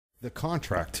the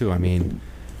contract too. I mean,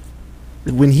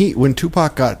 when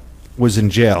Tupac was in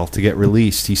jail to get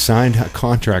released, he signed a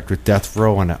contract with Death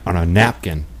Row on a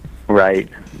napkin, right?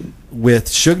 With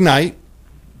Suge Knight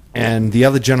and the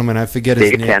other gentleman, I forget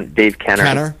his name. Dave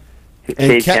Kenner.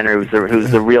 Dave Kenner, who's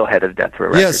the real head of Death Row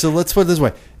Records. Yeah, so let's put it this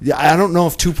way. I don't know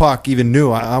if Tupac even knew.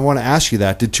 I want to ask you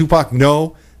that. Did Tupac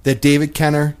know that David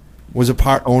Kenner was a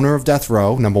part owner of Death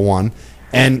Row, number one?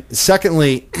 And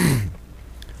secondly,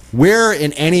 where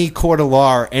in any court of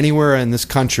law, anywhere in this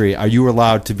country, are you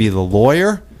allowed to be the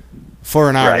lawyer for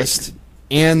an artist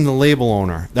and the label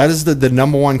owner? That is the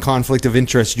number one conflict of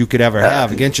interest you could ever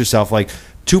have against yourself. Like,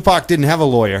 Tupac didn't have a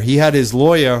lawyer. He had his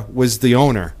lawyer was the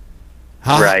owner.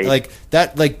 Right. Like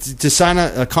that, like to sign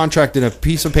a contract in a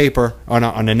piece of paper on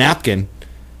a napkin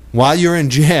while you're in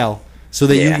jail so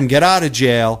that you can get out of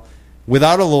jail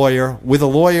without a lawyer. With a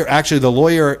lawyer, actually, the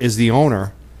lawyer is the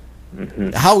owner.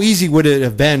 Mm-hmm. How easy would it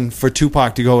have been for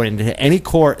Tupac to go into any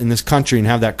court in this country and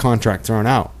have that contract thrown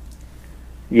out?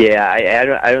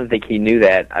 Yeah, I don't think he knew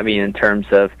that. I mean, in terms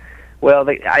of, well,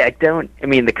 I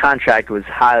mean, the contract was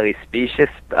highly specious.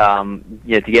 To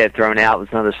get it thrown out was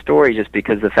another story, just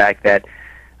because of the fact that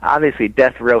obviously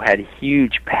Death Row had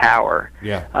huge power.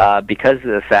 Yeah. Because of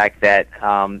the fact that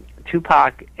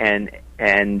Tupac and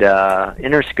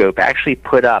Interscope actually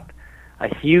put up a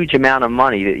huge amount of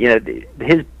money. You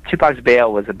know, Tupac's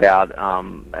bail was about,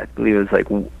 I believe it was like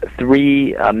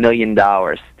 $3 million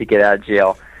to get out of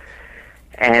jail.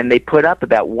 And they put up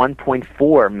about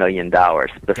 $1.4 million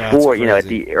before, at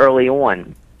the early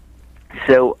on.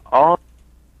 So all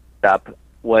up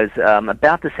was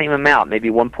about the same amount,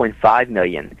 maybe $1.5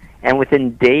 million. And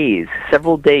within days,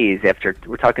 several days after,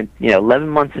 we're talking, 11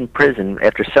 months in prison,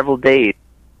 after several days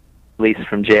released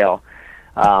from jail,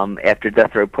 after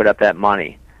Death Row put up that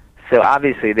money. So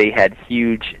obviously they had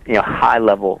huge,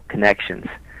 high-level connections.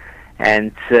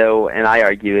 And so, and I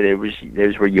argue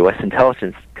those were U.S.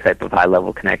 intelligence type of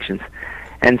high-level connections.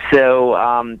 And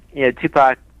so,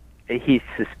 Tupac, he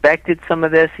suspected some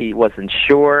of this. He wasn't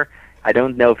sure. I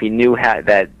don't know if he knew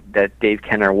that Dave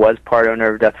Kenner was part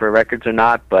owner of Death Row Records or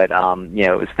not, but,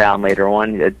 it was found later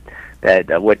on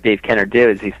that what Dave Kenner did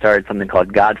is he started something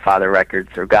called Godfather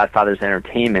Records or Godfather's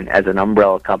Entertainment as an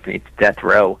umbrella company to Death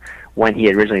Row, when he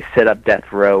had originally set up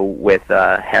Death Row with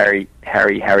Harry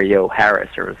O. Harris,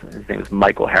 or his name was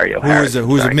Michael Harry O. Harris. Who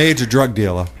was a major drug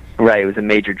dealer. Right, he was a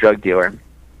major drug dealer.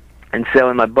 And so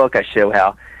in my book I show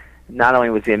how not only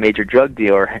was he a major drug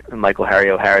dealer, Michael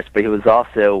Harry O. Harris, but he was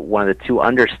also one of the two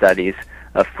understudies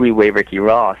of Freeway Ricky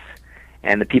Ross.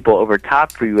 And the people over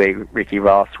top Freeway Ricky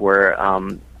Ross were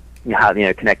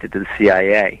connected to the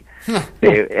CIA.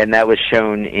 And that was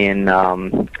shown in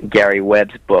Gary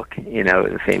Webb's book,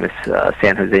 the famous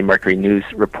San Jose Mercury News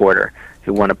reporter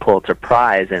who won a Pulitzer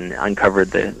Prize and uncovered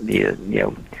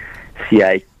the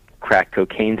CIA crack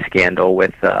cocaine scandal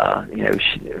with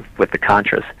with the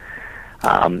Contras.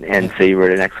 And so he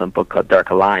wrote an excellent book called Dark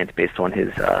Alliance based on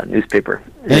his newspaper.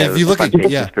 And if you look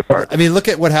look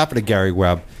at what happened to Gary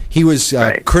Webb. He was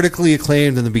critically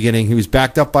acclaimed in the beginning. He was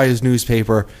backed up by his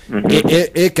newspaper. Mm-hmm.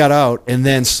 It got out, and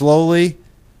then slowly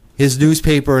his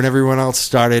newspaper and everyone else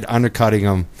started undercutting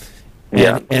him.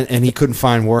 And he couldn't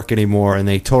find work anymore, and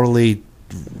they totally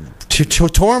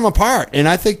tore him apart. And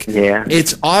I think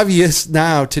it's obvious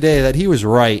now today that he was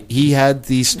right. He had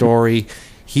the story.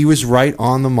 He was right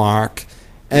on the mark.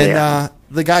 And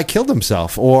the guy killed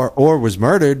himself or was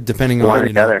murdered, depending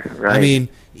on right. I mean,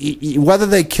 whether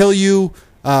they kill you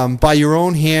by your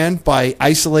own hand, by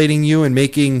isolating you and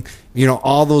making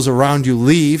all those around you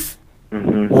leave,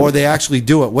 or they actually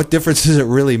do it. What difference does it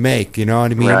really make? You know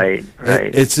what I mean? Right.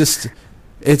 It's just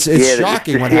it's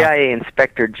shocking. The CIA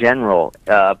Inspector General,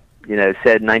 said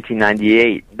in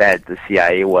 1998 that the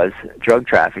CIA was drug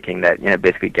trafficking. That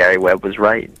basically Gary Webb was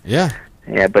right. Yeah.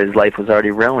 Yeah, but his life was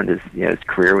already ruined. His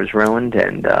career was ruined,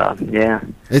 and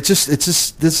It's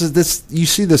just this. You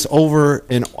see this over,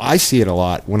 and I see it a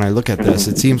lot when I look at this.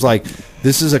 It seems like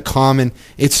this is a common.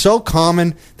 It's so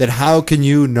common that how can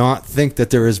you not think that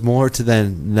there is more to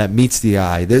than that meets the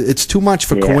eye? It's too much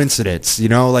for coincidence.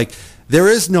 Like there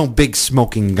is no big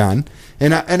smoking gun.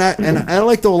 And I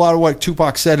like a lot of what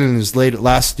Tupac said in his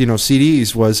last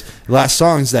CDs was last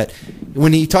songs, that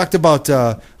when he talked about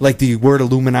like the word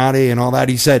Illuminati and all that,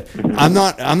 he said I'm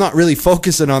not really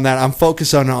focusing on that. I'm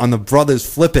focused on the brothers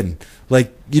flipping.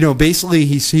 Like basically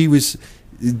he was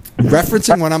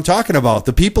referencing what I'm talking about.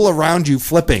 The people around you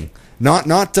flipping. Not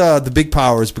the big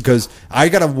powers, because I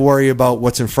got to worry about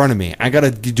what's in front of me. I got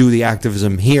to do the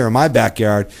activism here in my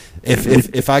backyard.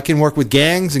 If I can work with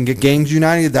gangs and get gangs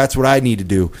united, that's what I need to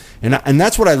do. And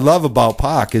that's what I love about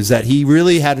Pac, is that he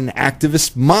really had an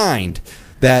activist mind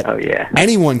that Oh, yeah.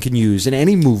 anyone can use in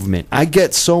any movement. I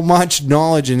get so much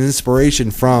knowledge and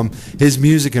inspiration from his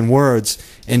music and words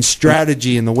and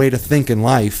strategy and the way to think in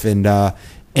life, and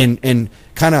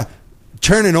kind of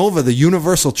turning over the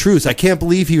universal truths. I can't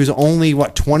believe he was only,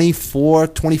 24,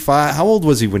 25? How old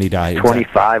was he when he died?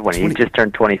 25, when he just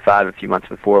turned 25 a few months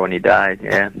before when he died,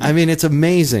 yeah. I mean, it's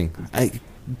amazing. Imagine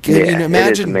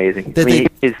it is amazing.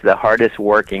 He's the hardest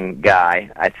working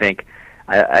guy, I think,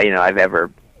 I've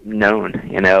ever known,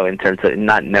 in terms of,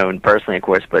 not known personally, of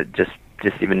course, but just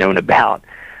even known about.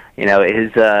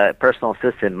 His personal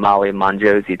assistant, Molly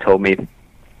Monjosi, told me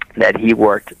that he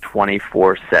worked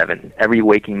 24/7. Every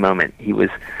waking moment, he was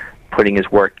putting his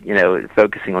work,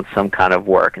 focusing on some kind of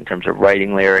work in terms of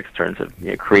writing lyrics, in terms of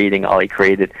creating all he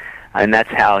created. And that's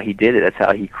how he did it. That's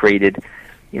how he created,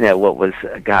 what was,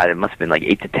 God, it must have been like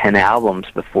 8 to 10 albums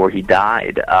before he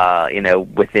died,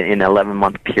 within an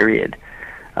 11-month period.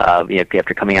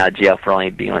 After coming out of jail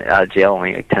being out of jail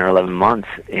only like 10 or 11 months,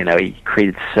 he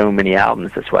created so many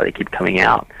albums. That's why they keep coming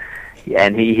out.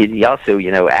 And he also,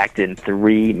 acted in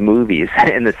 3 movies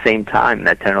in the same time in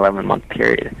that 10 or 11 month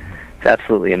period. It's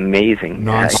absolutely amazing.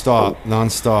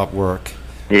 Non-stop work.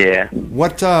 Yeah.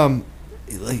 What, look,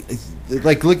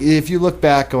 if you look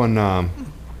back on,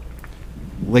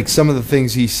 some of the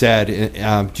things he said,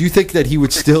 do you think that he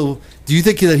would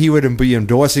be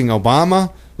endorsing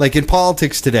Obama? Like in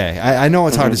politics today, I know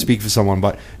it's hard to speak for someone,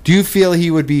 but do you feel he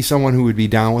would be someone who would be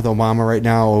down with Obama right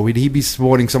now, or would he be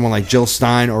supporting someone like Jill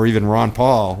Stein or even Ron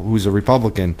Paul, who's a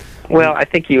Republican? Well, I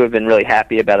think he would have been really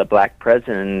happy about a black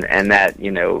president and that,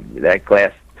 that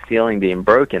glass ceiling being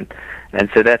broken.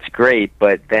 And so that's great,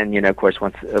 but then, of course,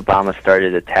 once Obama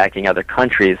started attacking other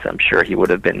countries, I'm sure he would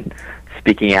have been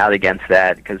speaking out against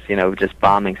that because, just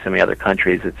bombing so many other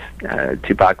countries.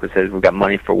 Tupac says, we've got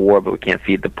money for war, but we can't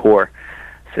feed the poor.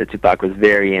 So Tupac was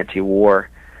very anti-war,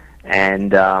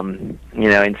 and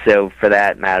and so for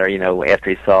that matter, after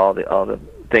he saw all the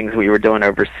things we were doing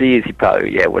overseas, he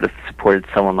probably would have supported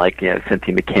someone like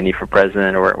Cynthia McKinney for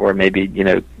president, or maybe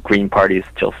Green Party's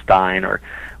Jill Stein, or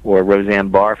Roseanne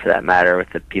Barr for that matter with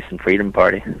the Peace and Freedom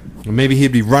Party. Or maybe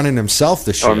he'd be running himself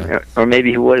this year. Or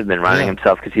maybe he would have been running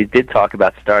himself because he did talk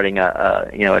about starting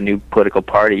a new political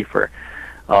party for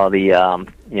all the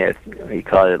he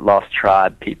called it lost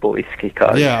tribe people. He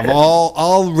called of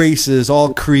all races,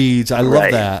 all creeds. I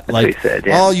love that. That's what he said,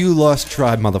 all you lost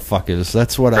tribe motherfuckers.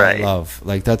 That's what I love.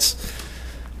 That's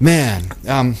man.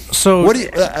 So what do you,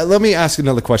 let me ask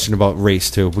another question about race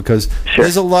too, because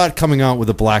there's a lot coming out with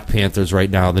the Black Panthers right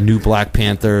now, the new Black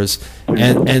Panthers,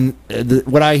 and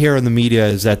what I hear in the media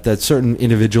is that certain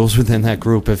individuals within that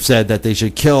group have said that they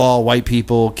should kill all white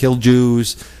people, kill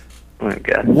Jews. Oh my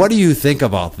God. What do you think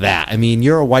about that? I mean,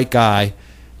 you're a white guy.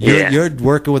 You're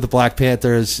working with the Black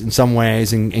Panthers in some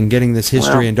ways and getting this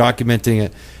history and documenting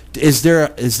it. Is there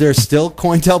still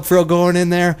Cointelpro going in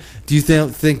there? Do you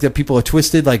think that people are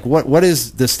twisted? Like, what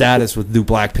is the status with new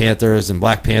Black Panthers and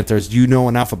Black Panthers? Do you know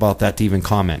enough about that to even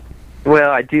comment? Well,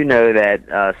 I do know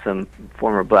that some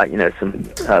former Black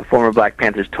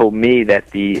Panthers told me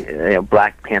that the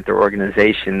Black Panther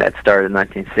organization that started in the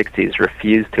 1960s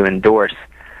refused to endorse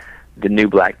the new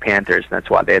Black Panthers, and that's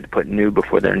why they had to put "new"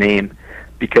 before their name,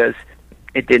 because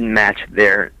it didn't match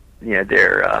their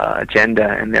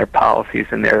agenda and their policies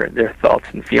and their thoughts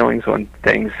and feelings on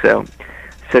things. So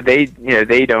they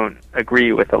don't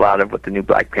agree with a lot of what the new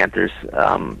Black Panthers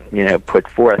put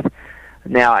forth.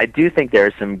 Now, I do think there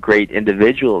are some great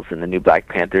individuals in the new Black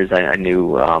Panthers. I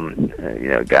knew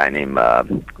a guy named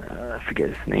I forget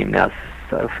his name now.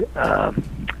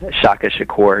 Shaka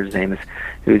Shakur, his name is,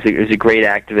 who's a great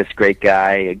activist, great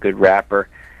guy, a good rapper,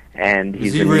 and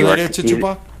he's in New York. Is he related to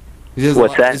Tupac?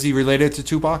 What's that? Is he related to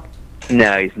Tupac?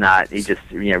 No, he's not. He just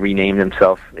renamed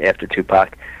himself after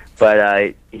Tupac,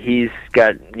 but he's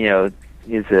got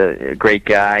he's a great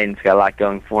guy and he's got a lot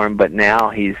going for him. But now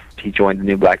he joined the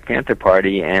new Black Panther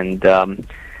Party, and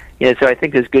so I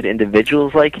think there's good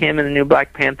individuals like him in the new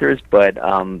Black Panthers, but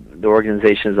the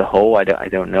organization as a whole, I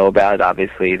don't know about it.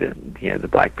 Obviously, the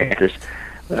Black Panthers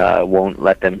won't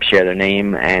let them share their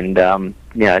name, and so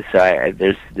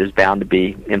there's bound to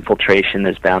be infiltration.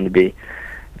 There's bound to be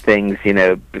things,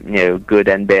 good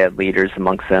and bad leaders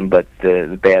amongst them, but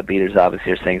the bad leaders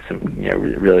obviously are saying some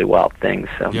really wild things.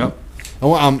 So. Yep.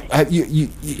 Oh, you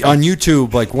on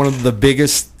YouTube, like one of the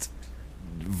biggest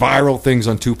viral things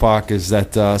on Tupac is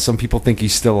that some people think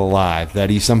he's still alive, that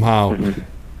he somehow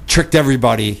tricked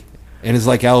everybody and is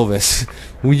like Elvis.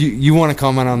 You want to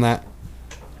comment on that?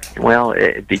 Well,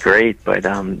 it'd be great, but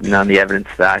none of the evidence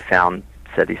that I found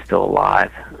said he's still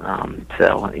alive.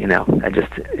 So I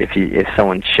just if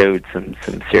someone showed some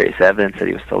serious evidence that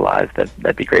he was still alive,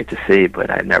 that'd be great to see. But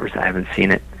I haven't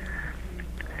seen it.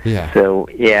 Yeah. So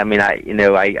yeah, I mean,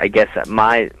 I guess that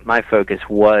my focus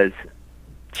was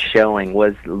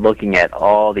looking at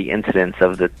all the incidents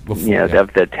of the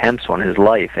of the attempts on his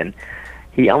life, and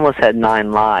he almost had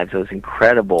 9 lives. It was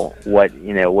incredible what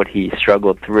he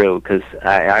struggled through. Because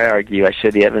I argue, I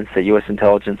showed the evidence that U.S.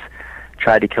 intelligence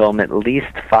tried to kill him at least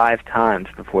 5 times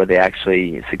before they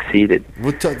actually succeeded.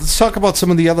 Let's talk about some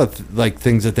of the other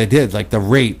things that they did, like the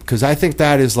rape, because I think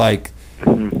that is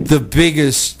the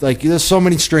biggest. Like, there's so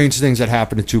many strange things that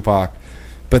happened to Tupac,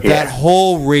 but that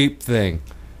whole rape thing,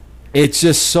 it's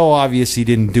just so obvious he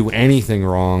didn't do anything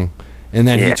wrong. And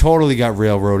then he totally got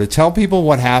railroaded. Tell people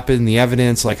what happened, the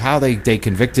evidence, like how they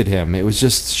convicted him. It was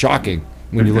just shocking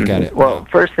when you look at it. Well,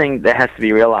 first thing that has to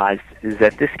be realized is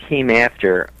that this came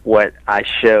after what I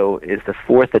show is the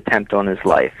 4th attempt on his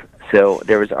life. So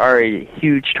there was already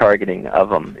huge targeting of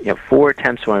him. 4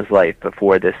 attempts on his life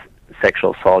before this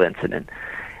sexual assault incident.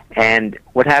 And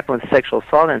what happened with the sexual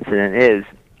assault incident is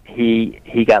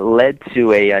he got led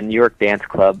to a New York dance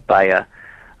club by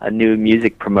a new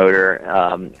music promoter,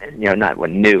 not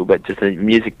one new, but just a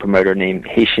music promoter named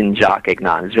Haitian Jacques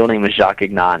Agnon. His real name was Jacques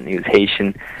Agnon. He was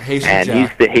Haitian, and Jack. He's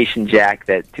the Haitian Jack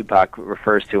that Tupac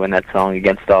refers to in that song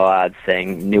 "Against All Odds,"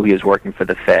 saying knew he was working for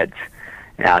the feds.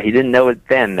 Now he didn't know it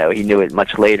then, though. He knew it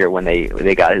much later when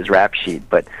they got his rap sheet.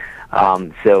 But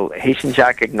so Haitian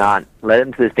Jacques Agnon led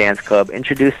him to this dance club,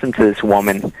 introduced him to this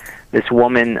woman. This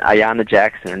woman, Ayanna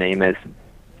Jackson, her name is,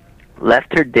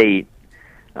 left her date.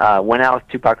 Went out with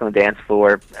Tupac on the dance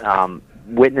floor.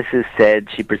 Witnesses said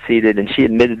she proceeded, and she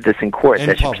admitted this in court,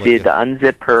 that she proceeded to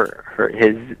unzip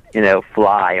his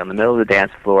fly on the middle of the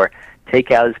dance floor,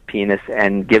 take out his penis,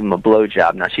 and give him a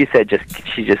blowjob. Now she said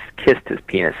she just kissed his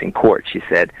penis in court. She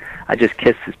said, "I just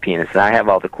kissed his penis," and I have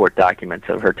all the court documents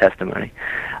of her testimony.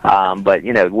 But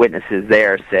witnesses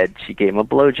there said she gave him a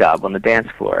blowjob on the dance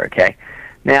floor. Okay.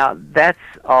 Now, that's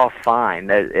all fine.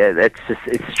 It's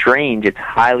strange. It's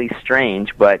highly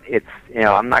strange, but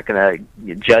I'm not going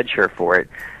to judge her for it.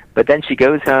 But then she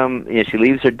goes home, she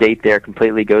leaves her date there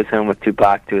completely, goes home with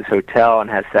Tupac to his hotel and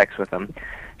has sex with him.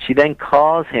 She then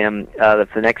calls him for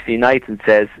the next few nights and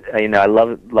says, I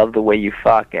love the way you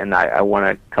fuck, and I want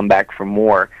to come back for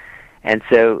more. And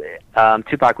so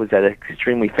Tupac was at an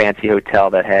extremely fancy hotel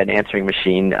that had an answering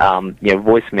machine,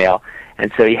 voicemail.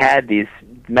 And so he had these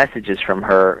messages from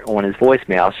her on his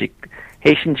voicemail.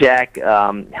 Haitian Jack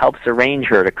helps arrange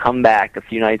her to come back a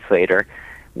few nights later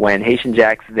when Haitian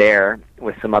Jack's there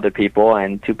with some other people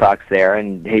and Tupac's there,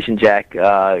 and Haitian Jack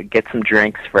gets some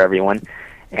drinks for everyone.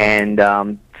 And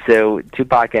so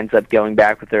Tupac ends up going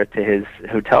back with her to his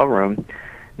hotel room.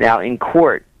 Now, in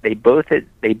court, they both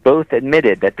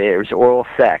admitted that there was oral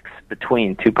sex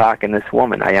between Tupac and this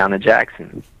woman, Ayanna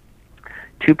Jackson.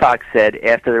 Tupac said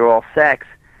after the oral sex,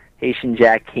 Haitian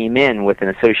Jack came in with an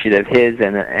associate of his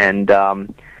and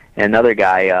another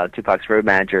guy, Tupac's road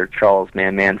manager, Charles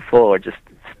Man Fuller, just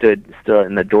stood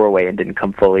in the doorway and didn't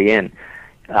come fully in.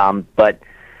 But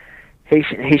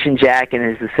Haitian Jack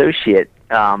and his associate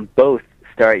both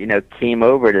came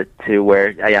over to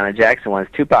where Ayanna Jackson was,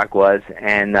 Tupac was,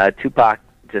 and Tupac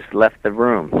just left the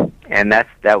room, and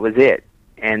that was it.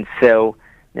 And so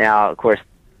now, of course,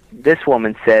 this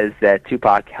woman says that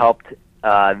Tupac helped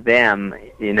them,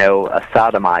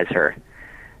 sodomize her.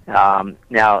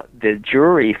 Now, the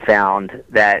jury found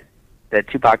that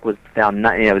Tupac was found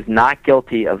was not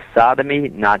guilty of sodomy,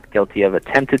 not guilty of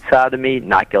attempted sodomy,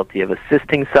 not guilty of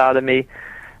assisting sodomy,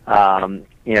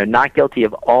 not guilty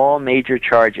of all major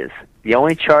charges. The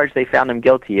only charge they found him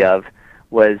guilty of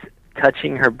was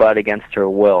touching her butt against her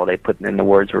will. They put in the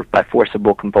words by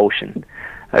forcible compulsion.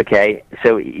 Okay,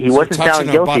 so he wasn't found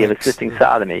guilty of assisting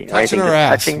sodomy. Touching her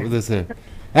ass.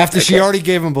 After she already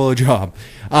gave him a blowjob.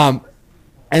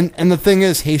 And the thing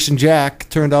is, Haitian Jack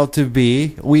turned out to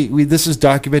be, this is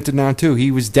documented now too,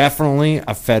 he was definitely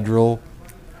a federal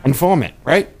informant,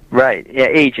 right? Right, yeah,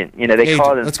 agent. They agent.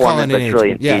 call it informant, but it's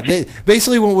really an agent.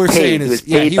 Basically what we're saying is,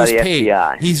 he was paid.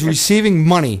 FBI. He's receiving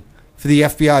money for the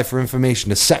FBI for information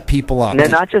to set people up. No,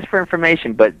 not just for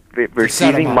information, but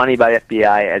receiving money by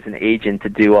FBI as an agent to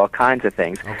do all kinds of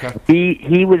things. Okay.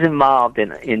 He was involved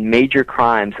in major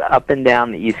crimes up and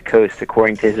down the East Coast,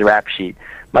 according to his rap sheet.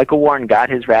 Michael Warren got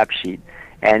his rap sheet,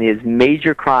 and his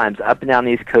major crimes up and down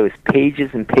the East Coast,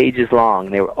 pages and pages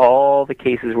long. All the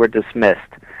cases were dismissed.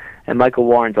 And Michael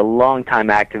Warren's a longtime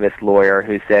activist lawyer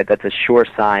who said that's a sure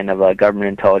sign of a government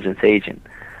intelligence agent.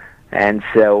 And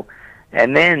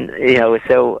then,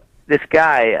 so this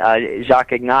guy,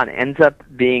 Jacques Agnon, ends up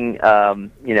being,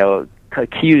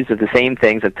 accused of the same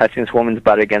things, of touching this woman's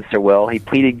butt against her will. He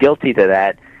pleaded guilty to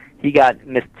that. He got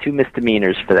 2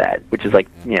 misdemeanors for that, which is like,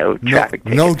 traffic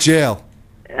tickets. No jail.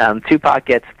 Tupac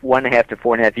gets 1.5 to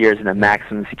 4.5 years in a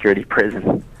maximum security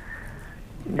prison.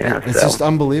 It's just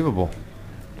unbelievable.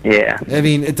 Yeah. I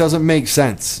mean, it doesn't make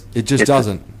sense. It just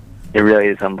doesn't. It really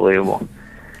is unbelievable.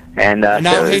 And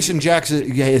now Haitian Jack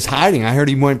is hiding. I heard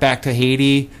he went back to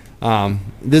Haiti.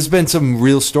 There's been some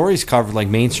real stories covered, like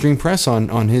mainstream press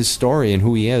on his story and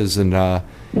who he is, and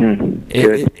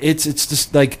it's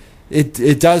just like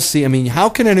it does see. I mean, how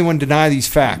can anyone deny these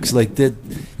facts? Like that,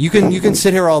 you can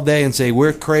sit here all day and say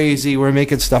we're crazy, we're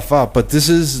making stuff up, but this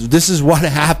is what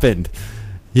happened.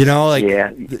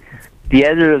 Yeah. The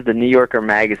editor of the New Yorker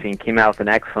magazine came out with an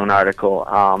excellent article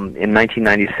in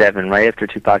 1997, right after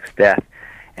Tupac's death,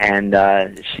 and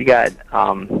she got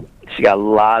a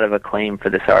lot of acclaim for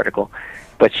this article.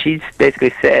 But she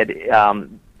basically said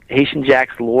Haitian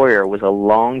Jack's lawyer was a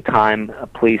long-time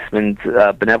policeman's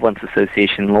benevolence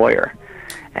association lawyer,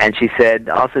 and she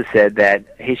also said that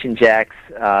Haitian Jack's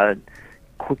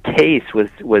case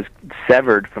was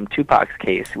severed from Tupac's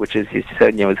case, which is, she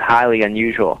said, was highly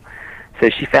unusual. So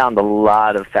she found a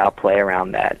lot of foul play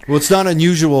around that. Well, it's not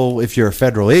unusual if you're a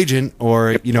federal agent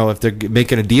or if they're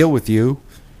making a deal with you,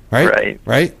 right?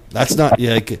 Right. That's not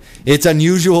like it's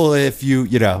unusual if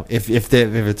if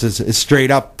it's a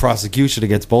straight up prosecution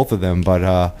against both of them,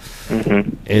 but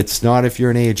it's not if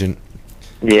you're an agent.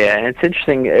 Yeah, and it's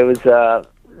interesting. It was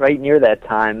right near that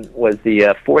time was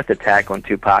the fourth attack on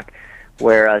Tupac,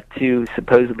 where 2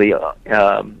 supposedly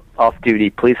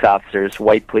off-duty police officers,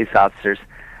 white police officers,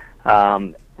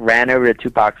 ran over to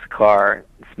Tupac's car,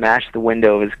 smashed the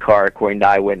window of his car, according to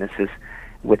eyewitnesses,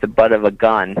 with the butt of a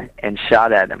gun and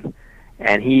shot at him.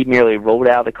 And he merely rolled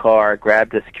out of the car,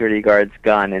 grabbed the security guard's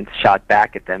gun, and shot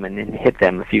back at them, and then hit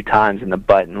them a few times in the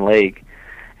butt and leg,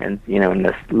 and in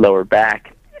the lower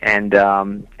back. And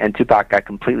Tupac got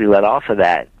completely let off of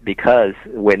that because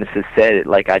witnesses said it,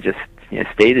 like I just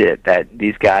stated it, that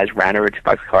these guys ran over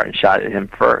Tupac's car and shot at him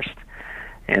first.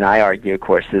 And I argue, of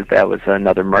course, that was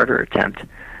another murder attempt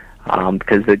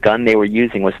because the gun they were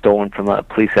using was stolen from a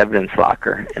police evidence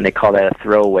locker, and they call that a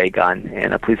throwaway gun.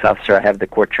 And a police officer, I have the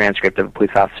court transcript of a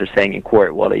police officer saying in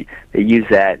court, well, they use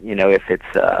that, if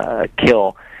it's a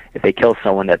kill, if they kill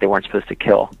someone that they weren't supposed to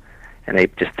kill, and they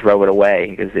just throw it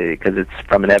away because it's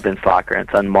from an evidence locker and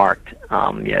it's unmarked.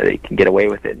 They can get away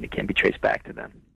with it and it can't be traced back to them.